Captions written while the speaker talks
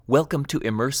Welcome to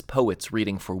Immerse Poets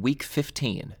reading for week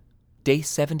 15, day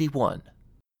 71.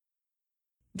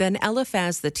 Then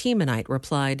Eliphaz the Temanite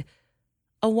replied,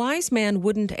 "A wise man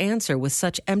wouldn't answer with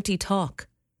such empty talk.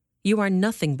 You are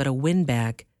nothing but a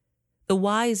windbag. The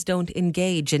wise don't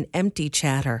engage in empty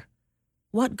chatter.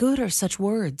 What good are such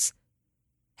words?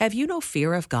 Have you no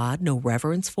fear of God, no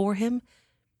reverence for him?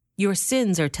 Your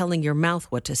sins are telling your mouth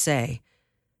what to say.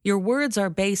 Your words are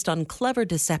based on clever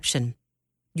deception.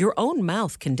 Your own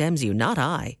mouth condemns you, not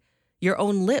I. Your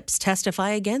own lips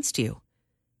testify against you.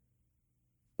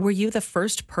 Were you the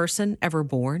first person ever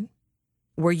born?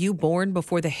 Were you born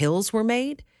before the hills were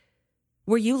made?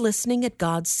 Were you listening at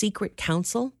God's secret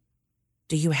counsel?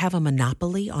 Do you have a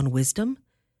monopoly on wisdom?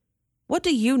 What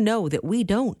do you know that we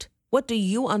don't? What do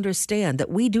you understand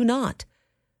that we do not?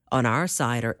 On our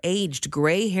side are aged,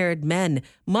 gray-haired men,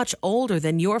 much older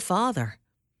than your father.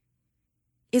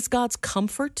 Is God's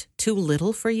comfort too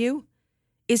little for you?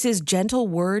 Is his gentle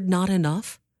word not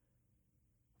enough?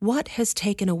 What has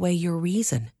taken away your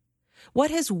reason?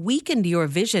 What has weakened your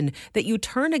vision that you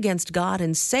turn against God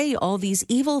and say all these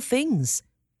evil things?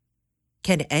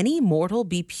 Can any mortal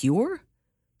be pure?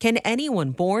 Can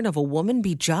anyone born of a woman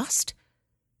be just?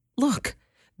 Look,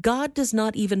 God does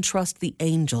not even trust the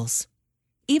angels.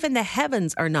 Even the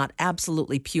heavens are not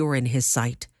absolutely pure in his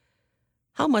sight.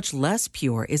 How much less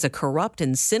pure is a corrupt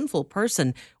and sinful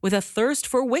person with a thirst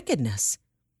for wickedness?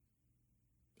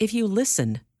 If you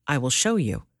listen, I will show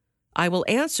you. I will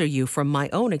answer you from my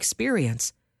own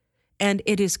experience. And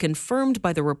it is confirmed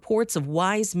by the reports of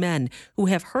wise men who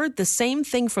have heard the same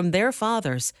thing from their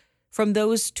fathers, from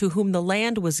those to whom the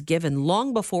land was given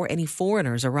long before any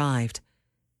foreigners arrived.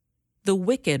 The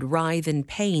wicked writhe in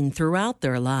pain throughout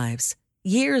their lives.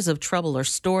 Years of trouble are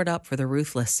stored up for the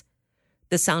ruthless.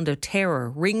 The sound of terror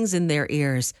rings in their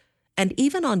ears, and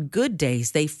even on good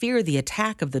days they fear the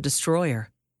attack of the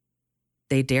destroyer.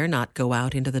 They dare not go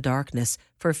out into the darkness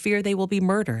for fear they will be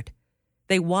murdered.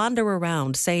 They wander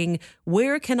around saying,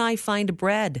 "Where can I find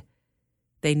bread?"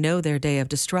 They know their day of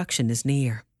destruction is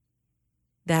near.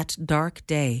 That dark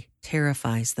day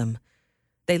terrifies them.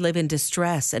 They live in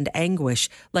distress and anguish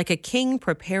like a king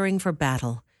preparing for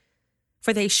battle.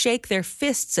 For they shake their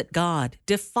fists at God,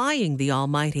 defying the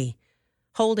Almighty.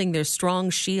 Holding their strong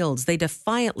shields, they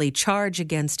defiantly charge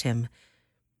against him.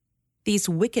 These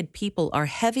wicked people are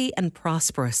heavy and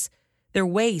prosperous. Their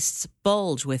waists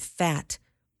bulge with fat.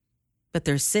 But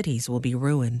their cities will be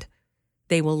ruined.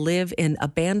 They will live in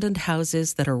abandoned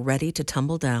houses that are ready to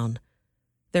tumble down.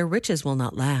 Their riches will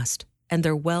not last, and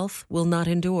their wealth will not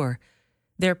endure.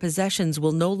 Their possessions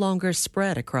will no longer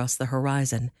spread across the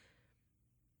horizon.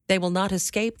 They will not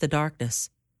escape the darkness.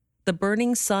 The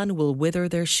burning sun will wither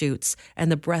their shoots,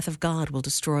 and the breath of God will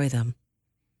destroy them.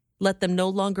 Let them no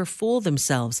longer fool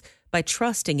themselves by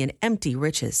trusting in empty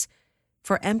riches,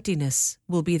 for emptiness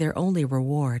will be their only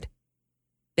reward.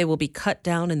 They will be cut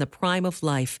down in the prime of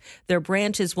life. Their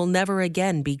branches will never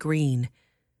again be green.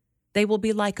 They will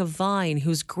be like a vine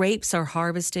whose grapes are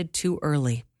harvested too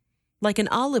early, like an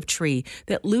olive tree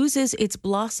that loses its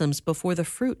blossoms before the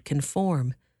fruit can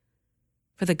form.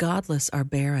 For the godless are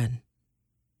barren.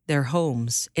 Their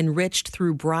homes, enriched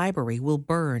through bribery, will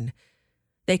burn.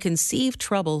 They conceive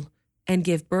trouble and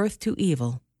give birth to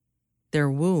evil. Their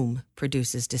womb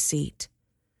produces deceit.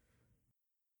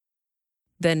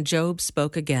 Then Job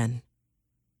spoke again.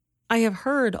 I have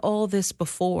heard all this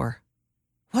before.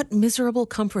 What miserable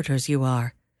comforters you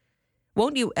are.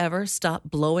 Won't you ever stop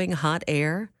blowing hot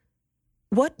air?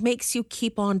 What makes you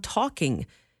keep on talking?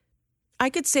 I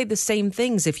could say the same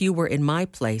things if you were in my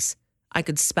place. I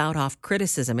could spout off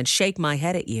criticism and shake my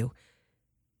head at you.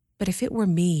 But if it were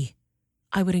me,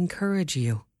 I would encourage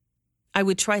you. I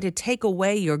would try to take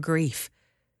away your grief.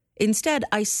 Instead,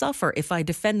 I suffer if I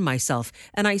defend myself,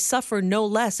 and I suffer no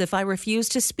less if I refuse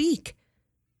to speak.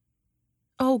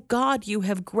 Oh God, you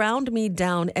have ground me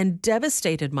down and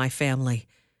devastated my family.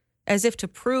 As if to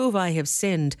prove I have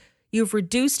sinned, you've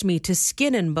reduced me to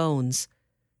skin and bones.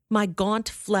 My gaunt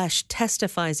flesh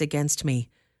testifies against me.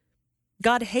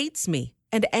 God hates me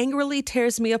and angrily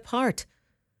tears me apart.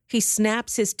 He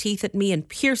snaps his teeth at me and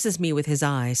pierces me with his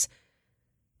eyes.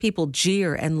 People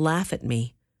jeer and laugh at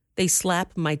me. They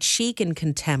slap my cheek in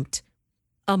contempt.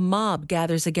 A mob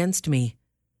gathers against me.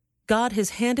 God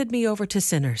has handed me over to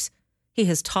sinners. He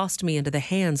has tossed me into the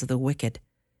hands of the wicked.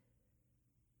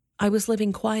 I was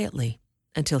living quietly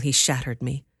until he shattered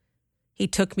me. He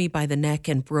took me by the neck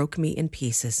and broke me in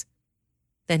pieces.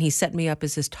 Then he set me up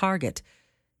as his target,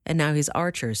 and now his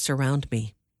archers surround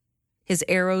me. His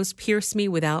arrows pierce me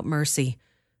without mercy.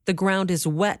 The ground is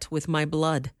wet with my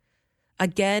blood.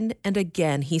 Again and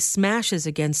again he smashes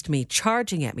against me,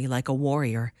 charging at me like a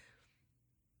warrior.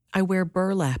 I wear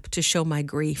burlap to show my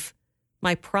grief.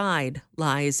 My pride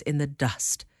lies in the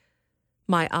dust.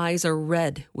 My eyes are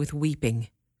red with weeping.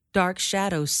 Dark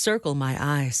shadows circle my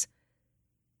eyes.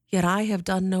 Yet I have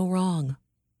done no wrong,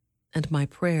 and my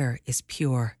prayer is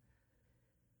pure.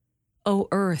 O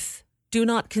earth, do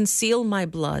not conceal my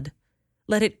blood.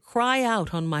 Let it cry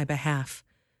out on my behalf.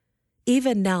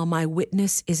 Even now my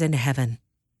witness is in heaven.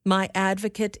 My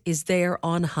advocate is there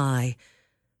on high.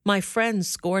 My friends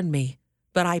scorn me,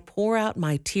 but I pour out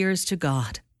my tears to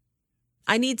God.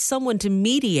 I need someone to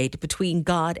mediate between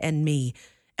God and me,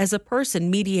 as a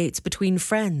person mediates between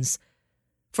friends.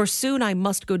 For soon I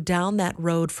must go down that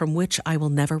road from which I will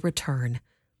never return.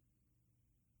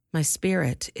 My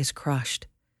spirit is crushed,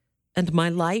 and my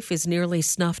life is nearly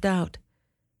snuffed out.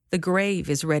 The grave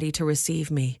is ready to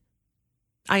receive me.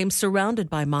 I am surrounded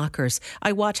by mockers.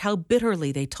 I watch how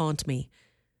bitterly they taunt me.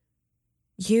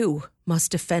 You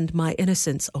must defend my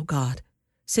innocence, O God,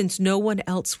 since no one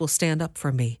else will stand up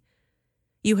for me.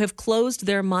 You have closed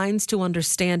their minds to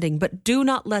understanding, but do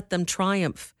not let them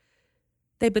triumph.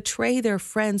 They betray their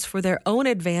friends for their own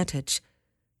advantage,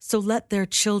 so let their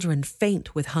children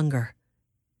faint with hunger.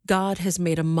 God has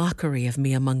made a mockery of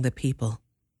me among the people.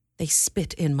 They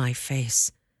spit in my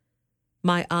face.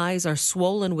 My eyes are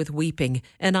swollen with weeping,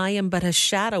 and I am but a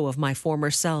shadow of my former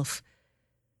self.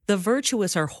 The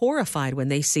virtuous are horrified when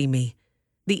they see me.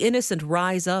 The innocent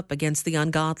rise up against the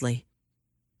ungodly.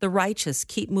 The righteous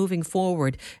keep moving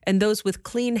forward, and those with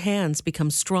clean hands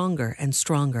become stronger and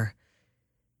stronger.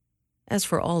 As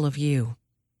for all of you,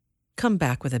 come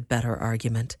back with a better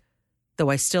argument, though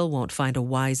I still won't find a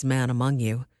wise man among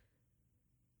you.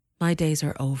 My days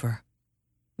are over.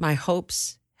 My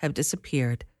hopes have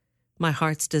disappeared. My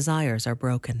heart's desires are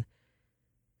broken.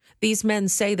 These men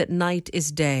say that night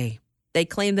is day. They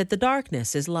claim that the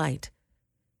darkness is light.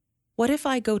 What if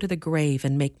I go to the grave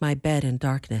and make my bed in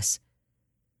darkness?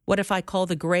 What if I call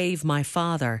the grave my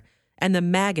father, and the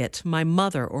maggot my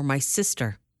mother or my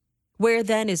sister? Where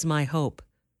then is my hope?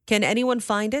 Can anyone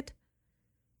find it?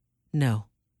 No.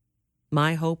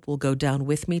 My hope will go down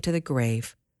with me to the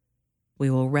grave. We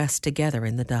will rest together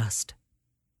in the dust.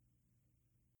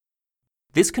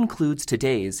 This concludes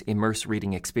today's Immerse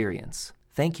Reading Experience.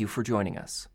 Thank you for joining us.